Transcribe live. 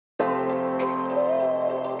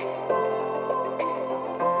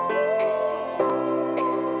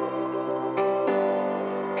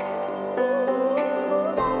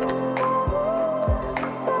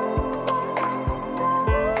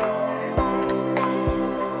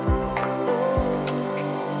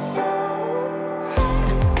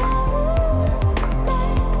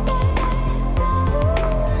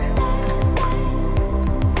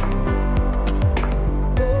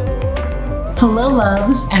Hello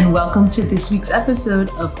loves, and welcome to this week's episode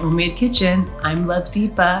of OmMade Kitchen. I'm Love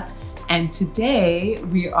Deepa, and today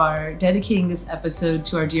we are dedicating this episode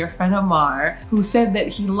to our dear friend Ammar, who said that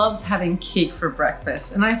he loves having cake for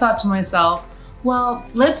breakfast. And I thought to myself, well,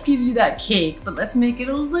 let's give you that cake, but let's make it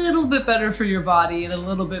a little bit better for your body and a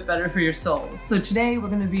little bit better for your soul. So today we're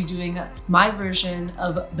gonna be doing my version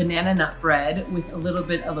of banana nut bread with a little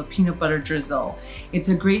bit of a peanut butter drizzle. It's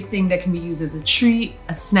a great thing that can be used as a treat,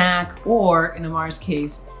 a snack, or in Ammar's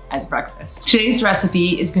case, as breakfast. Today's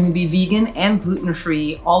recipe is going to be vegan and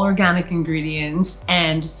gluten-free, all organic ingredients,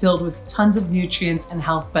 and filled with tons of nutrients and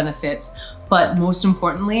health benefits, but most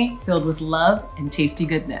importantly, filled with love and tasty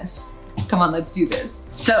goodness. Come on, let's do this.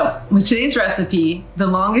 So with today's recipe, the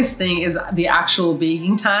longest thing is the actual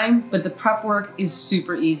baking time, but the prep work is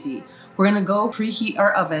super easy. We're gonna go preheat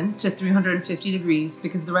our oven to 350 degrees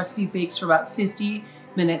because the recipe bakes for about 50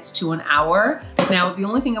 minutes to an hour. Now, the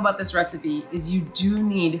only thing about this recipe is you do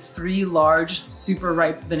need 3 large, super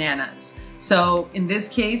ripe bananas. So in this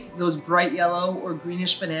case, those bright yellow or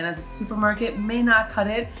greenish bananas at the supermarket may not cut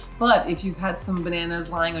it, but if you've had some bananas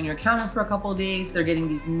lying on your counter for a couple of days, they're getting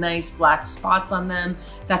these nice black spots on them.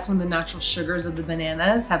 That's when the natural sugars of the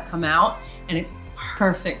bananas have come out, and it's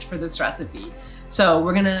perfect for this recipe. So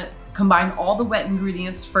we're gonna combine all the wet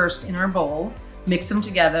ingredients first in our bowl, mix them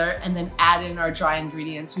together, and then add in our dry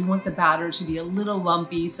ingredients. We want the batter to be a little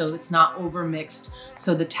lumpy so it's not over mixed,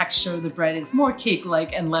 so the texture of the bread is more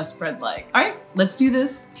cake-like and less bread-like. All right, let's do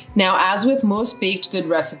this. Now, as with most baked good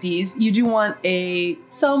recipes, you do want a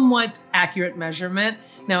somewhat accurate measurement.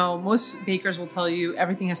 Now, most bakers will tell you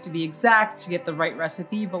everything has to be exact to get the right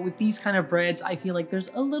recipe, but with these kind of breads, I feel like there's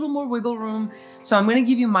a little more wiggle room. So I'm gonna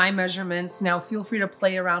give you my measurements. Now, feel free to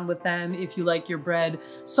play around with them if you like your bread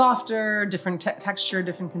softer, different texture,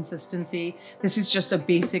 different consistency. This is just a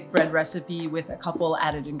basic bread recipe with a couple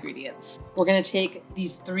added ingredients. We're gonna take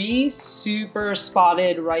these 3 super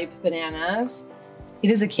spotted ripe bananas.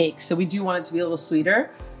 It is a cake, so we do want it to be a little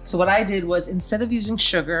sweeter. So what I did was, instead of using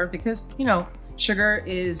sugar, because you know, sugar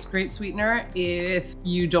is great sweetener if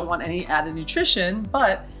you don't want any added nutrition,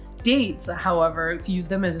 but dates, however, if you use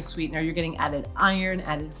them as a sweetener, you're getting added iron,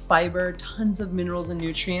 added fiber, tons of minerals and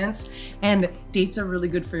nutrients, and dates are really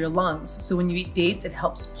good for your lungs. So when you eat dates, it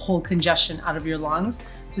helps pull congestion out of your lungs.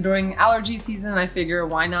 So during allergy season, I figure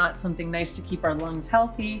why not something nice to keep our lungs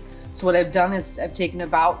healthy. So what I've done is I've taken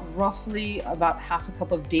roughly about half a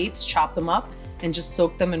cup of dates, chopped them up, and just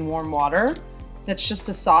soaked them in warm water. That's just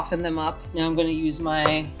to soften them up. Now I'm gonna use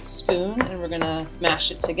my spoon and we're gonna mash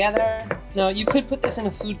it together. Now you could put this in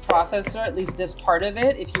a food processor, at least this part of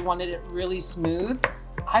it, if you wanted it really smooth.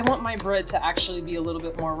 I want my bread to actually be a little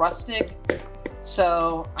bit more rustic,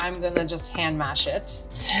 so I'm gonna just hand mash it.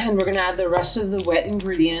 And we're gonna add the rest of the wet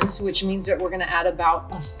ingredients, which means that we're gonna add about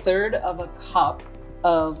 1/3 of a cup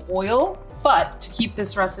of oil. But to keep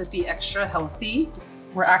this recipe extra healthy,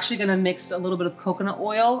 we're actually gonna mix a little bit of coconut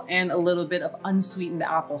oil and a little bit of unsweetened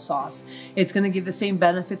applesauce. It's gonna give the same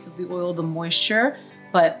benefits of the oil, the moisture,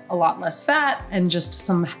 but a lot less fat and just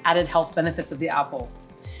some added health benefits of the apple.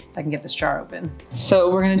 If I can get this jar open.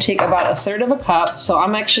 So we're gonna take about 1/3 of a cup. So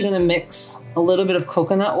I'm actually gonna mix a little bit of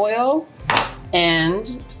coconut oil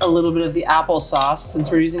and a little bit of the applesauce.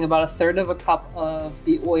 Since we're using about 1/3 of a cup of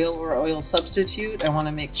the oil or oil substitute, I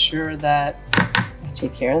wanna make sure that I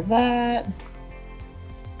take care of that.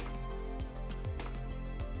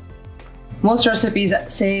 Most recipes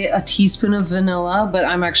say a teaspoon of vanilla, but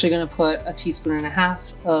I'm actually gonna put 1.5 teaspoons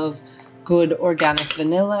of good organic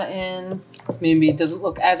vanilla in. Maybe it doesn't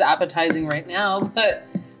look as appetizing right now, but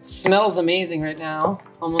smells amazing right now.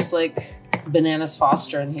 Almost like bananas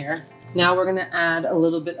Foster in here. Now we're gonna add a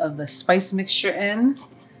little bit of the spice mixture in.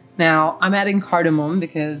 Now I'm adding cardamom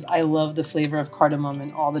because I love the flavor of cardamom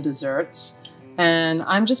in all the desserts. And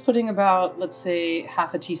I'm just putting about, let's say,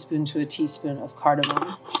 1/2 teaspoon to 1 teaspoon of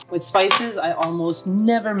cardamom. With spices, I almost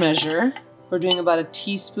never measure. We're doing about 1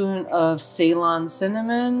 teaspoon of Ceylon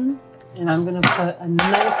cinnamon. And I'm gonna put a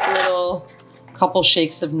nice little couple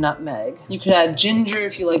shakes of nutmeg. You could add ginger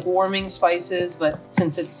if you like warming spices, but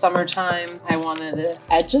since it's summertime, I wanted to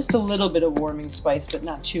add just a little bit of warming spice, but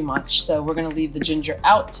not too much. So we're gonna leave the ginger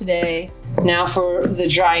out today. Now for the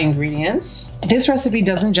dry ingredients. This recipe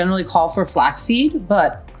doesn't generally call for flaxseed,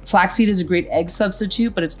 but flaxseed is a great egg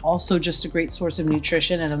substitute, but it's also just a great source of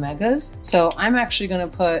nutrition and omegas. So I'm actually gonna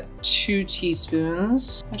put 2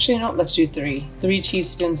 teaspoons. Actually, no, let's do 3. 3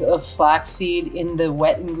 teaspoons of flaxseed in the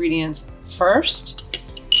wet ingredients first,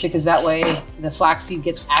 because that way the flaxseed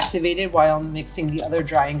gets activated while I'm mixing the other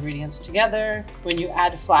dry ingredients together. When you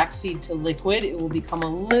add flaxseed to liquid, it will become a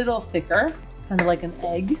little thicker, kind of like an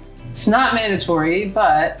egg. It's not mandatory,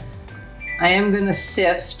 but I am gonna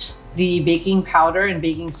sift the baking powder and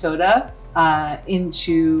baking soda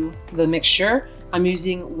into the mixture. I'm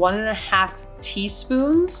using 1.5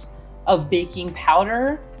 teaspoons of baking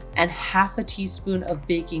powder and 1/2 teaspoon of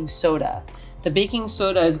baking soda. The baking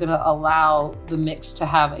soda is gonna allow the mix to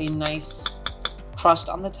have a nice crust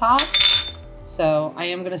on the top. So I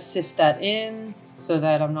am gonna sift that in so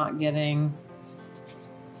that I'm not getting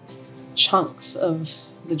chunks of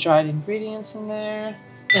the dried ingredients in there.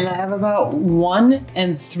 And I have about 1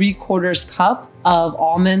 3/4 cup of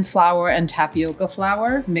almond flour and tapioca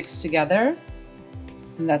flour mixed together.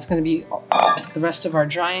 And that's gonna be the rest of our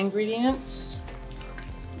dry ingredients.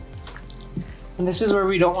 And this is where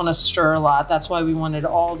we don't wanna stir a lot. That's why we wanted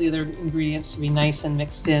all the other ingredients to be nice and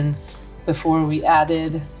mixed in before we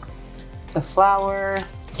added the flour.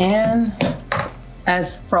 And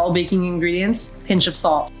as for all baking ingredients, pinch of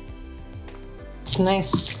salt. It's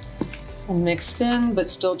nice and mixed in, but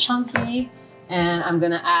still chunky. And I'm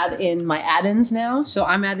gonna add in my add-ins now. So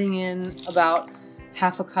I'm adding in about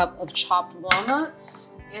 1/2 cup of chopped walnuts.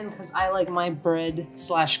 And because I like my bread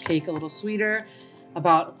 / cake a little sweeter,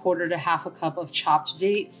 about 1/4 to 1/2 cup of chopped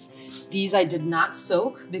dates. These I did not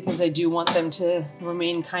soak because I do want them to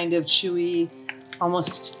remain kind of chewy,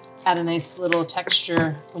 almost add a nice little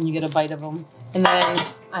texture when you get a bite of them. And then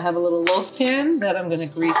I have a little loaf pan that I'm gonna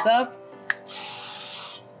grease up.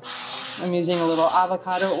 I'm using a little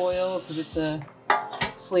avocado oil because it's a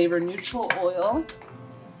flavor neutral oil.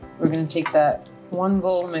 We're gonna take that 1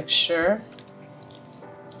 bowl mixture,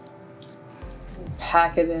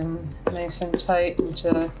 pack it in nice and tight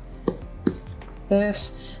into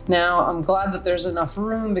this. Now I'm glad that there's enough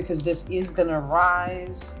room because this is gonna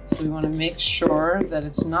rise. So we wanna make sure that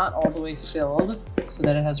it's not all the way filled so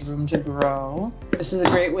that it has room to grow. This is a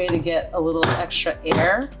great way to get a little extra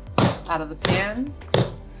air out of the pan.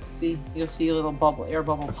 See, you'll see a little bubble, air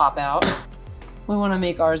bubble pop out. We wanna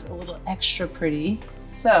make ours a little extra pretty.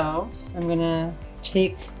 So I'm gonna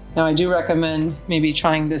take, now I do recommend maybe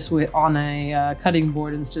trying this on a cutting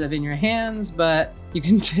board instead of in your hands, but you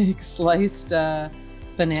can take sliced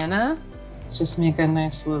banana. Just make a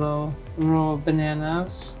nice little row of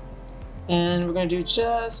bananas. And we're gonna do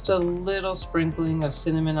just a little sprinkling of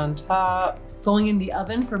cinnamon on top. Going in the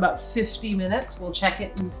oven for about 50 minutes. We'll check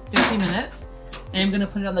it in 50 minutes. And I'm gonna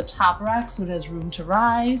put it on the top rack so it has room to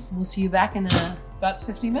rise. We'll see you back in about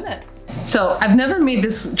 50 minutes. So I've never made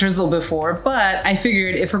this drizzle before, but I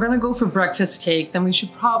figured if we're gonna go for breakfast cake, then we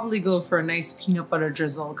should probably go for a nice peanut butter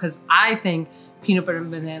drizzle because I think peanut butter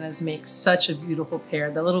and bananas make such a beautiful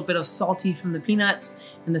pair. The little bit of salty from the peanuts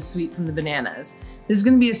and the sweet from the bananas. This is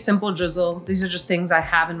gonna be a simple drizzle. These are just things I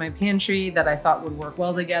have in my pantry that I thought would work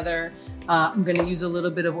well together. I'm gonna use a little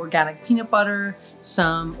bit of organic peanut butter,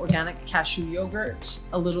 some organic cashew yogurt,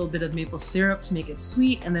 a little bit of maple syrup to make it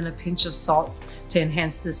sweet, and then a pinch of salt to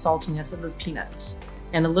enhance the saltiness of the peanuts,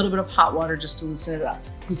 and a little bit of hot water just to loosen it up.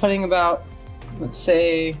 I'm putting about, let's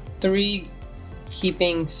say, 3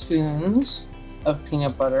 heaping spoons of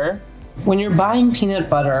peanut butter. When you're buying peanut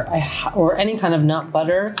butter or any kind of nut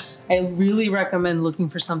butter, I really recommend looking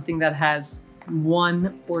for something that has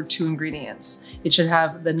 1 or 2 ingredients. It should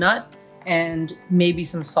have the nut and maybe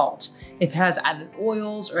some salt. If it has added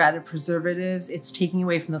oils or added preservatives, it's taking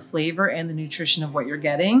away from the flavor and the nutrition of what you're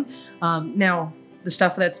getting. Now, the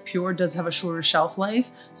stuff that's pure does have a shorter shelf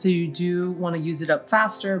life, so you do want to use it up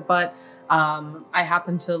faster, but I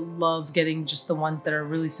happen to love getting just the ones that are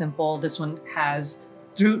really simple. This one has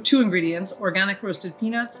 2 ingredients, organic roasted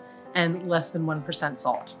peanuts and less than 1%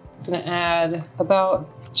 salt. I'm gonna add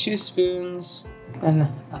about 2 spoons and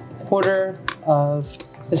 1/4 of,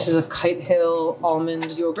 this is a Kite Hill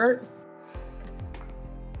almond yogurt.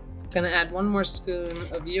 Gonna add 1 more spoon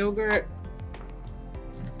of yogurt,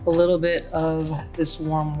 a little bit of this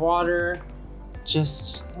warm water,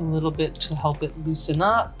 just a little bit to help it loosen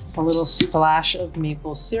up, a little splash of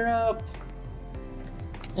maple syrup,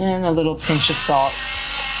 and a little pinch of salt.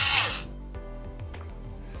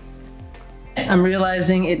 I'm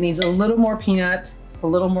realizing it needs a little more peanut, a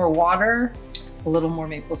little more water, a little more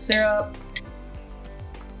maple syrup.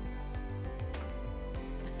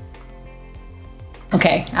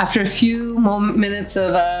 Okay, after a few minutes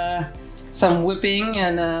of some whipping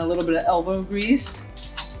and a little bit of elbow grease,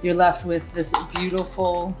 you're left with this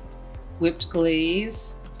beautiful whipped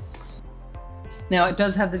glaze. Now it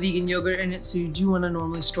does have the vegan yogurt in it, so you do want to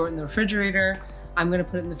normally store it in the refrigerator. I'm gonna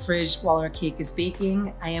put it in the fridge while our cake is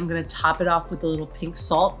baking. I am gonna top it off with a little pink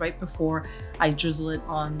salt right before I drizzle it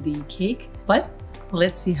on the cake. But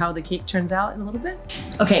let's see how the cake turns out in a little bit.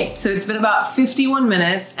 Okay, so it's been about 51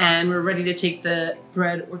 minutes and we're ready to take the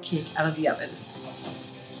bread or cake out of the oven.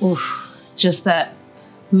 Oof, just that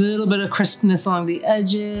Little bit of crispness along the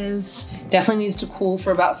edges. Definitely needs to cool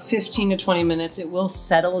for about 15 to 20 minutes. It will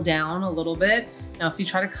settle down a little bit. Now, if you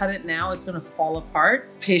try to cut it now, it's gonna fall apart.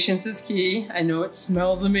 Patience is key. I know it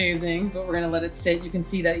smells amazing, but we're gonna let it sit. You can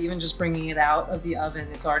see that even just bringing it out of the oven,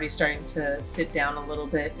 it's already starting to sit down a little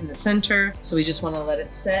bit in the center. So we just wanna let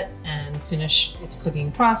it set and finish its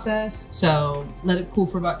cooking process. So let it cool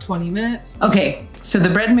for about 20 minutes. Okay, so the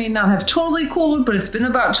bread may not have totally cooled, but it's been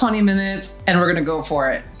about 20 minutes and we're gonna go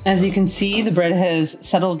for it. As you can see, the bread has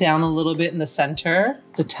settled down a little bit in the center.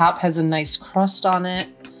 The top has a nice crust on it.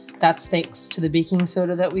 That's thanks to the baking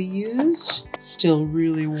soda that we used. It's still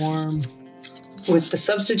really warm. With the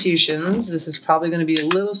substitutions, this is probably gonna be a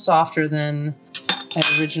little softer than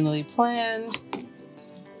I originally planned.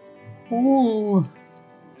 Ooh.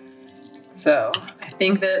 So I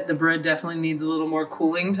think that the bread definitely needs a little more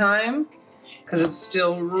cooling time because it's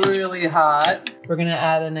still really hot. We're gonna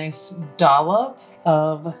add a nice dollop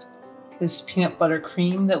of this peanut butter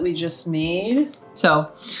cream that we just made.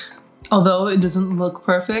 So, although it doesn't look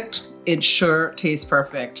perfect, it sure tastes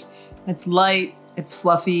perfect. It's light, it's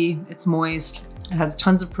fluffy, it's moist. It has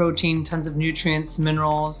tons of protein, tons of nutrients,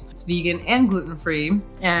 minerals. It's vegan and gluten-free,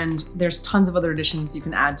 and there's tons of other additions you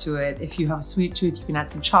can add to it. If you have a sweet tooth, you can add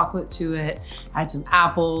some chocolate to it, add some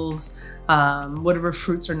apples, whatever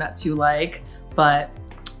fruits or nuts you like. But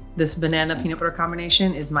this banana peanut butter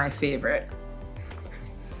combination is my favorite.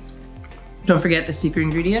 Don't forget, the secret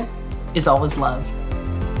ingredient is always love.